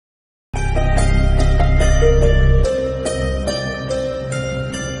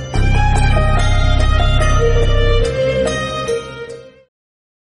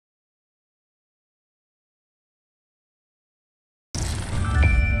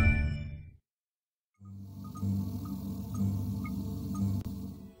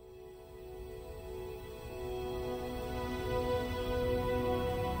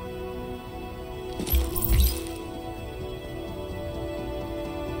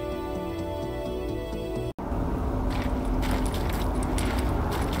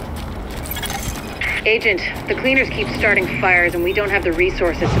Agent, the cleaners keep starting fires and we don't have the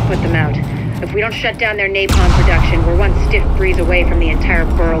resources to put them out. If we don't shut down their napalm production, we're one stiff breeze away from the entire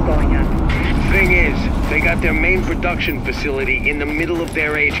borough going up. Thing is, they got their main production facility in the middle of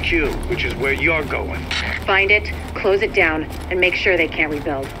their HQ, which is where you're going. Find it, close it down, and make sure they can't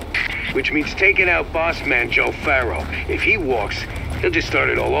rebuild. Which means taking out boss man Joe Farrow. If he walks, he'll just start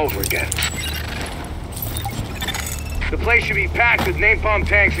it all over again. The place should be packed with napalm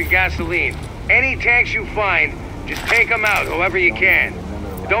tanks and gasoline. Any tanks you find, just take them out however you can.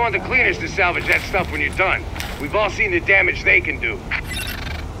 Don't want the cleaners to salvage that stuff when you're done. We've all seen the damage they can do.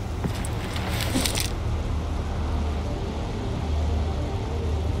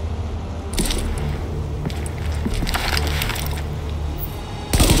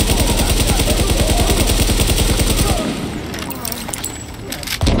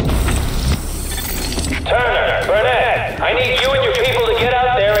 Turner, Burnett, I need you and your people to get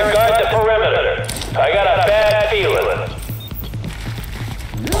out there and guard the perimeter. I got a bad feeling.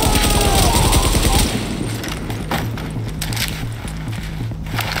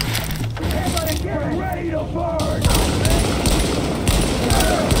 Everybody get ready to burn!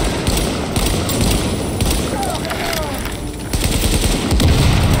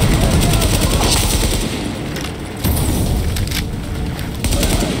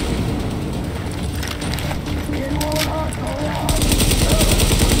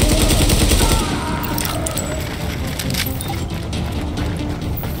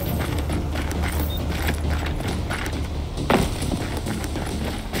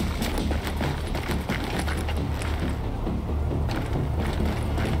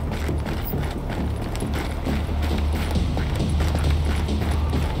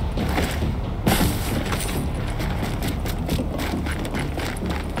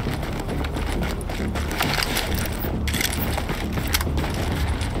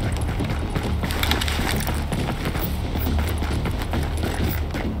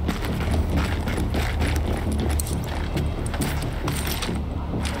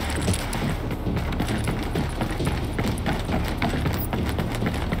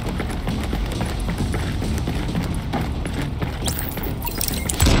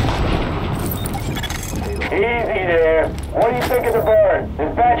 Easy there. What do you think of the burn?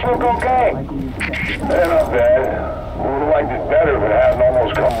 Does batch look okay? Not bad. We would have liked it better if it hadn't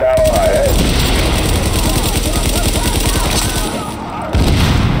almost come down on our heads.